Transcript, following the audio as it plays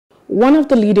One of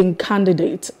the leading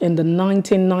candidates in the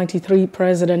 1993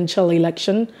 presidential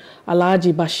election,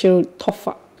 Alhaji Bashir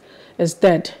Tofa, is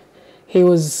dead. He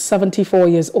was 74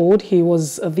 years old. He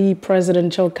was the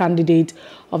presidential candidate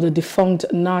of the defunct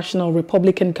National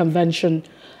Republican Convention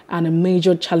and a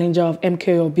major challenger of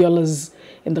MK Abiola's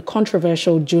in the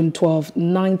controversial June 12,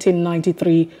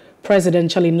 1993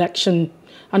 presidential election,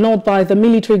 annulled by the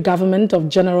military government of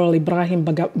General Ibrahim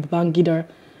Babangida.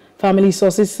 Family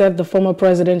sources said the former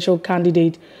presidential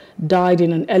candidate died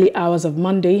in the early hours of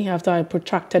Monday after a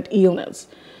protracted illness.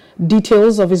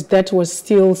 Details of his death were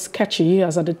still sketchy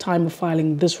as at the time of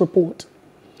filing this report.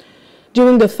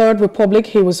 During the Third Republic,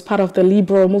 he was part of the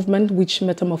liberal movement, which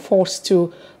metamorphosed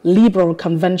to Liberal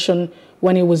Convention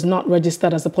when he was not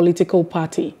registered as a political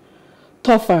party.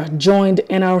 Tofa joined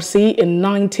NRC in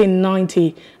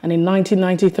 1990 and in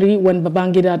 1993 when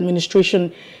Babangida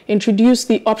administration introduced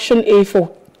the Option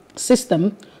A4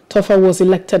 system. Tofa was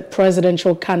elected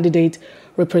presidential candidate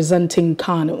representing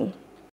Kano.